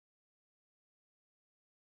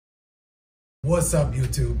What's up,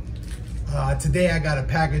 YouTube? Today I got a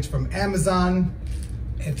package from Amazon.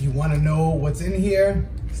 If you want to know what's in here,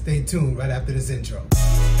 stay tuned right after this intro.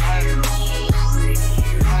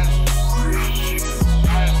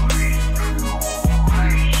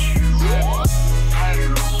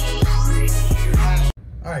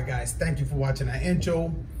 Alright guys, thank you for watching our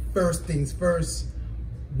intro. First things first,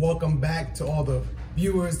 welcome back to all the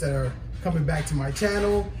viewers that are coming back to my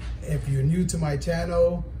channel. If you're new to my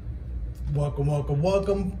channel,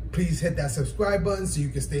 welcome. Please hit that subscribe button so you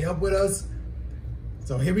can stay up with us.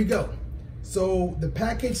 So here we go. So the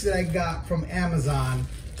package that I got from Amazon,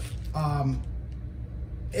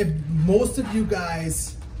 if most of you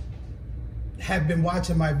guys have been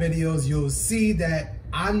watching my videos, you'll see that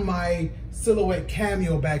on my Silhouette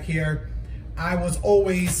Cameo back here, I was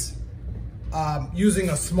always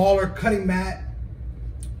using a smaller cutting mat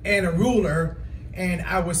and a ruler, and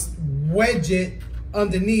I would wedge it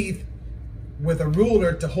underneath with a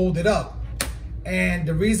ruler to hold it up. And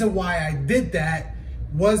the reason why I did that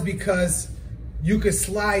was because you could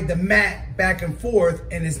slide the mat back and forth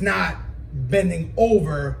and it's not bending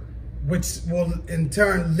over, which will in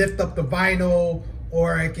turn lift up the vinyl,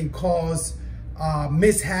 or it can cause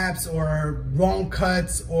mishaps or wrong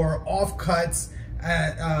cuts or off cuts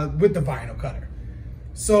with the vinyl cutter.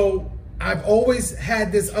 So I've always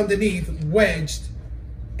had this underneath wedged,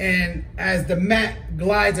 and as the mat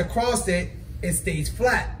glides across it, it stays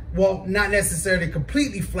flat. Well, not necessarily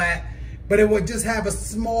completely flat, but it would just have a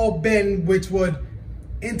small bend, which would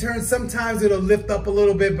in turn, sometimes it'll lift up a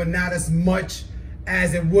little bit, but not as much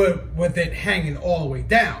as it would with it hanging all the way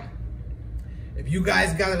down. If you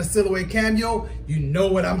guys got a Silhouette Cameo, you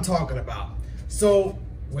know what I'm talking about. So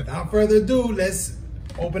without further ado, let's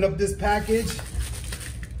open up this package.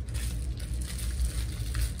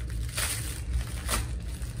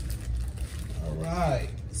 All right.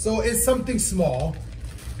 So it's something small.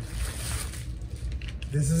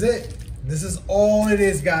 This is it. This is all it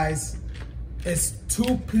is, guys. It's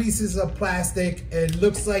 2 pieces of plastic. It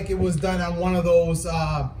looks like it was done on one of those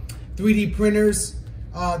 3D printers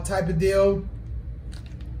type of deal.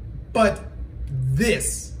 But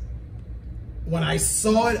this, when I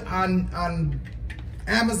saw it on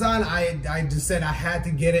Amazon, I just said I had to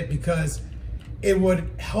get it because it would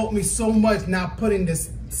help me so much not putting this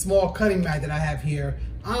small cutting mat that I have here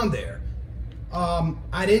on there.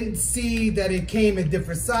 I didn't see that it came in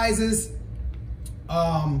different sizes.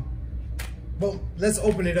 Well, let's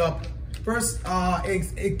open it up. First,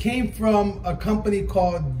 it came from a company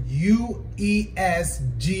called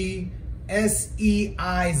UESGSEIZO.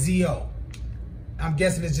 I'm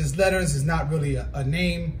guessing it's just letters. It's not really a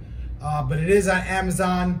name, but it is on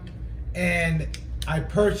Amazon, and I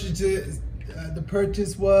purchased it. The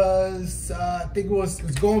purchase was, I think it was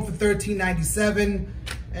going for $13.97,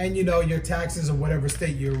 and you know, your taxes or whatever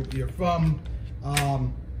state you're from.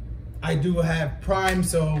 I do have Prime,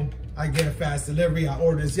 so I get a fast delivery. I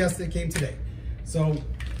ordered this yesterday, came today. So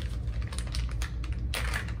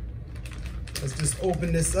let's just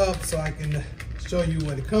open this up so I can show you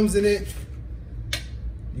what it comes in it.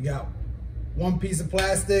 You got 1 piece of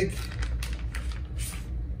plastic,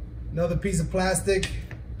 another piece of plastic,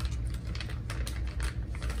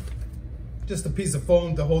 just a piece of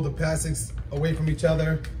foam to hold the plastics away from each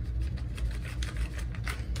other.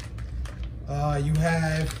 You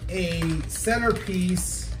have a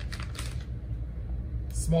centerpiece,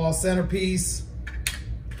 small centerpiece,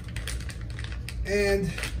 and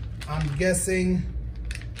I'm guessing,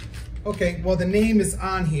 okay, well, the name is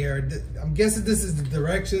on here. I'm guessing this is the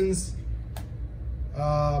directions.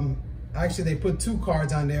 Actually, they put 2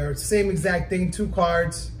 cards on there, same exact thing, 2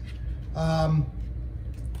 cards.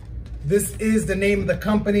 This is the name of the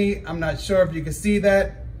company. I'm not sure if you can see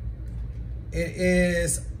that. It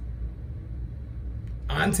is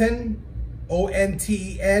Onten,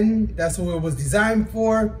 O-N-T-E-N. That's who it was designed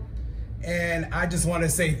for. And I just want to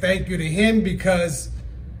say thank you to him because,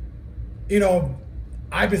 you know,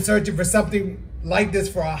 I've been searching for something like this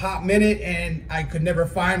for a hot minute and I could never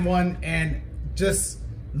find one. And just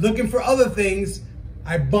looking for other things,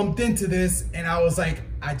 I bumped into this and I was like,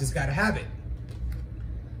 I just got to have it.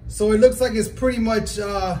 So it looks like it's pretty much,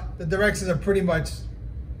 the directions are pretty much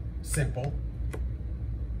simple.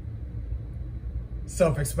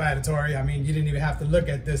 Self-explanatory. I mean, you didn't even have to look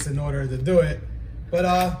at this in order to do it. But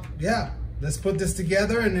yeah, let's put this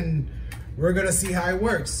together and then we're gonna see how it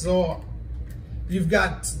works. So you've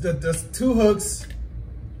got the 2 hooks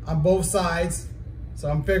on both sides. So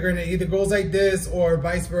I'm figuring it either goes like this or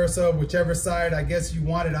vice versa, whichever side I guess you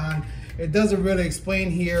want it on. It doesn't really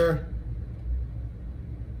explain here.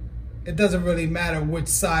 It doesn't really matter which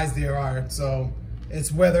size there are. So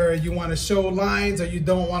It's whether you want to show lines or you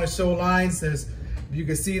don't want to show lines. You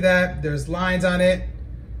can see that there's lines on it,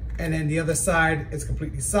 and then the other side is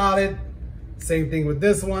completely solid. Same thing with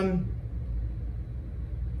this one.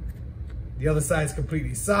 The other side is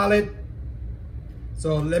completely solid.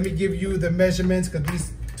 So let me give you the measurements, because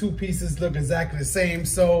these two pieces look exactly the same.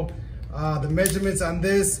 So the measurements on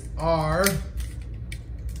this are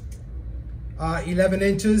 11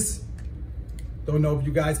 inches. Don't know if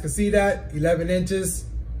you guys can see that, 11 inches.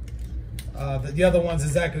 The other one's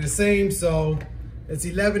exactly the same. So it's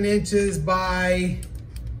 11 inches by,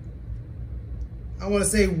 I want to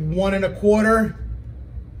say 1 1/4,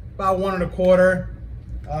 about 1 1/4.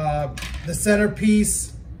 The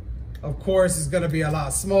centerpiece, of course, is going to be a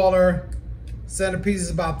lot smaller. Centerpiece is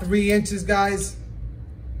about 3 inches, guys.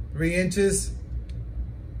 3 inches.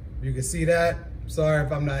 You can see that. Sorry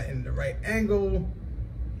if I'm not in the right angle.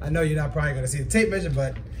 I know you're not probably going to see the tape measure,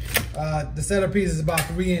 but the centerpiece is about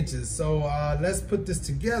 3 inches. So let's put this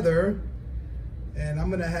together. And I'm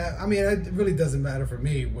going to have, I mean, it really doesn't matter for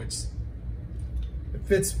me, which it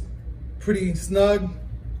fits pretty snug.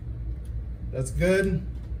 That's good.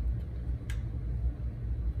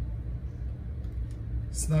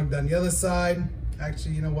 Snugged on the other side.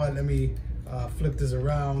 Actually, you know what? Let me flip this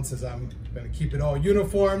around, since I'm going to keep it all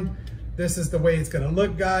uniform. This is the way it's going to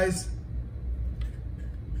look, guys.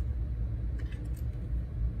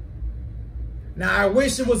 Now, I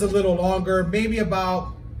wish it was a little longer, maybe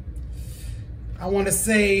about, I want to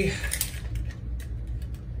say,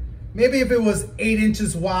 maybe if it was 8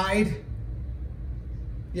 inches wide.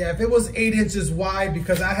 Yeah, if it was 8 inches wide,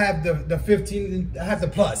 because I have the 15, I have the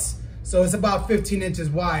plus. So it's about 15 inches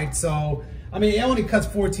wide. So, I mean, it only cuts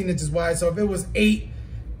 14 inches wide. So if it was 8,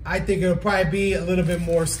 I think it would probably be a little bit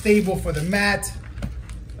more stable for the mat.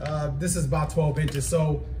 This is about 12 inches.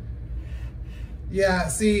 So yeah,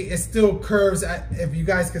 see, it still curves. If you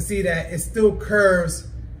guys can see that, it still curves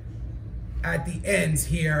at the ends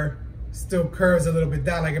here. Still curves a little bit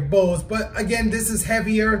down like it bows. But again, this is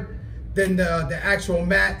heavier than the actual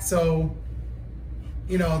mat. So,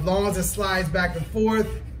 you know, as long as it slides back and forth,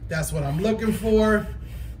 that's what I'm looking for.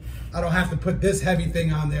 I don't have to put this heavy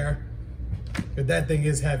thing on there, but that thing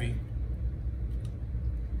is heavy.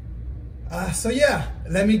 So yeah,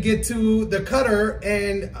 let me get to the cutter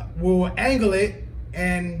and we'll angle it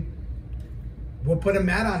and we'll put a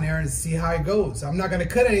mat on there and see how it goes. I'm not gonna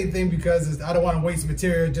cut anything because I don't wanna waste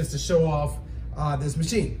material just to show off this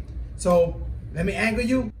machine. So let me angle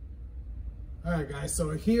you. All right, guys,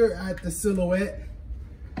 so here at the Silhouette,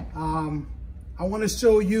 I want to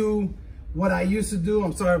show you what I used to do.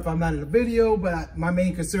 I'm sorry if I'm not in the video, but my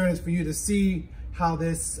main concern is for you to see how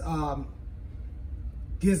this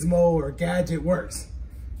gizmo or gadget works.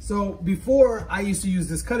 So before, I used to use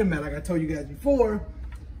this cutting mat, like I told you guys before,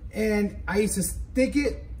 and I used to stick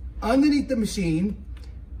it underneath the machine,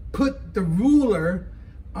 put the ruler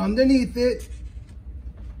underneath it,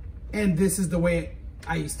 and this is the way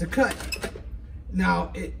I used to cut.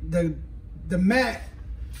 Now, the mat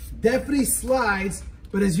definitely slides,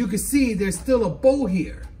 but as you can see, there's still a bow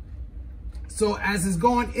here. So as it's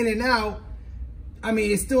going in and out, I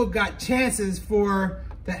mean, it's still got chances for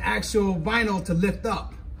the actual vinyl to lift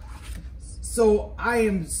up. So I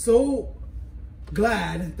am so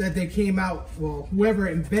glad that they came out, well, whoever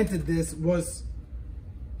invented this was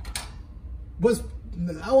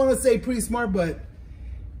I want to say pretty smart, but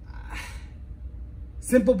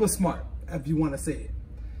simple but smart, if you want to say it.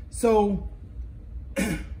 So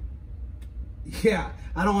yeah,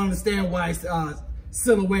 I don't understand why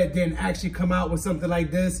Silhouette didn't actually come out with something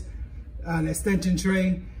like this, an extension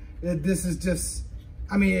tray. This is just,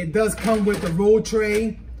 I mean, it does come with the roll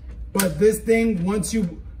tray, but this thing, once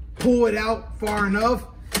you pull it out far enough,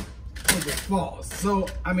 it just falls. So,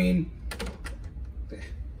 I mean,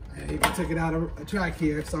 I even took it out of track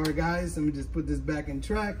here. Sorry, guys. Let me just put this back in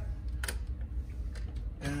track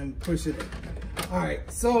and push it. All right,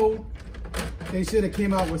 so they should have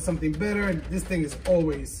came out with something better. This thing is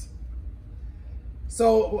always.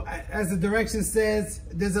 So as the direction says,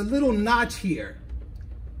 there's a little notch here.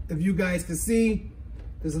 If you guys can see,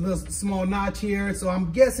 there's a little small notch here. So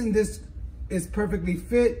I'm guessing this is perfectly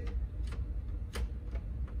fit.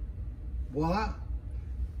 Voila.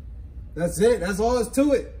 That's it. That's all there's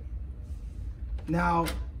to it. Now,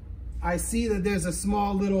 I see that there's a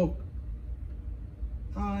small little,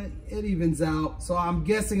 it evens out. So I'm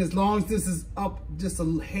guessing as long as this is up just a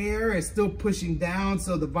hair, it's still pushing down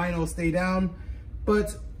so the vinyl will stay down.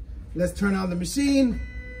 But let's turn on the machine.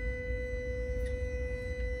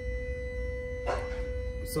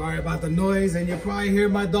 Sorry about the noise, and you'll probably hear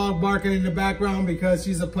my dog barking in the background because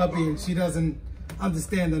she's a puppy and she doesn't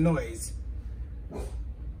understand the noise.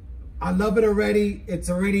 I love it already. It's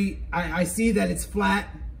already, I see that it's flat.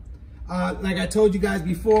 Like I told you guys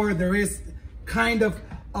before, there is kind of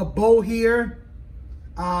a bow here.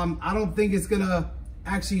 I don't think it's gonna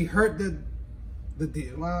actually hurt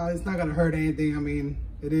well, it's not gonna hurt anything. I mean,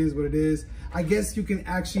 it is what it is. I guess you can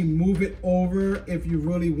actually move it over if you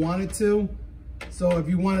really wanted to. So if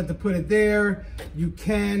you wanted to put it there, you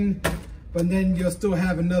can, but then you'll still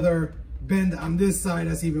have another bend on this side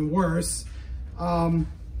that's even worse.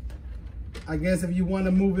 I guess if you want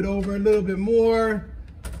to move it over a little bit more,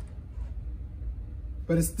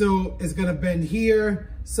 but it's gonna bend here.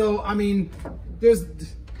 So, I mean,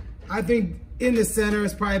 I think in the center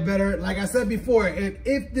is probably better. Like I said before,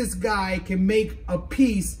 if this guy can make a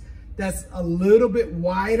piece that's a little bit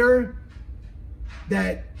wider,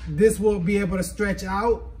 that this will be able to stretch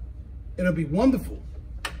out, it'll be wonderful.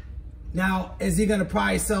 Now, is he gonna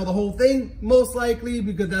probably sell the whole thing? Most likely,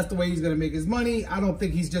 because that's the way he's gonna make his money. I don't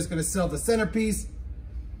think he's just gonna sell the centerpiece.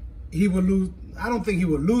 He would lose, I don't think he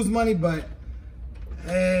would lose money, but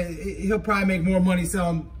he'll probably make more money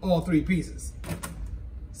selling all 3 pieces.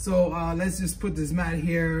 So let's just put this mat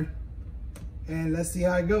here and let's see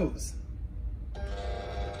how it goes.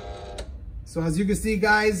 So as you can see,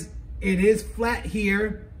 guys, it is flat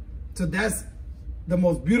here. So that's the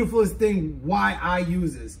most beautifulest thing why I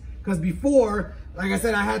use this. Because before, like I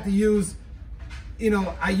said, I had to use,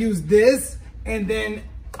 I used this, and then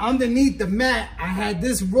underneath the mat, I had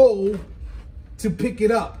this roll to pick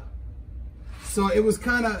it up. So it was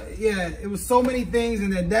kind of, it was so many things,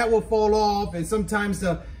 and then that will fall off, and sometimes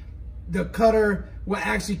the cutter will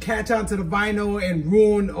actually catch onto the vinyl and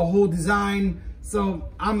ruin a whole design. So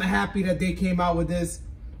I'm happy that they came out with this,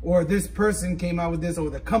 or this person came out with this,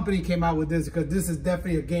 or the company came out with this, because this is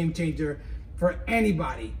definitely a game changer for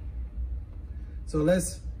anybody. So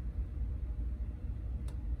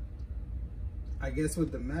I guess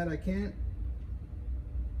with the mat I can't.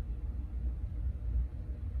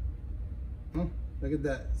 Oh, look at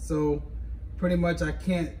that. So pretty much I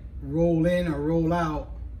can't roll in or roll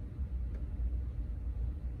out,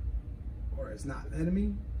 or it's not letting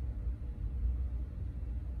me.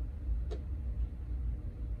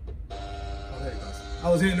 Oh, there it goes. I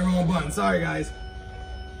was hitting the wrong button. Sorry, guys.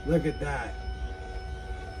 Look at that.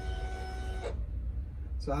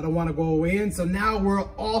 So I don't want to go in. So now we're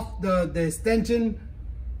off the extension.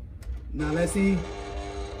 Now let's see.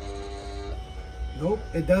 Nope,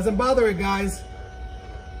 it doesn't bother it, guys.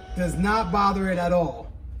 Does not bother it at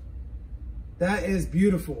all. That is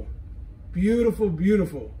beautiful. Beautiful,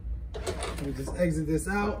 beautiful. Let me just exit this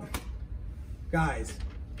out. Guys,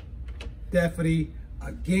 definitely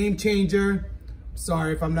a game changer.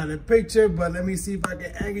 Sorry if I'm not in the picture, but let me see if I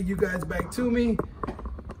can angle you guys back to me.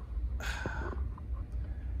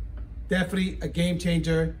 Definitely a game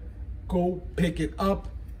changer. Go pick it up.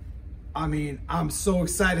 I mean, I'm so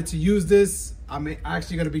excited to use this. I'm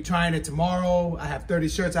actually gonna be trying it tomorrow. I have 30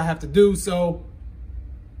 shirts I have to do, so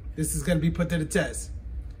this is gonna be put to the test.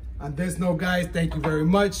 On this note, guys, thank you very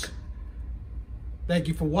much. Thank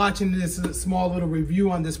you for watching this small little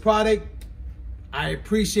review on this product. I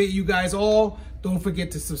appreciate you guys all. Don't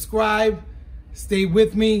forget to subscribe. Stay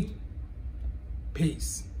with me.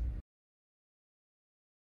 Peace.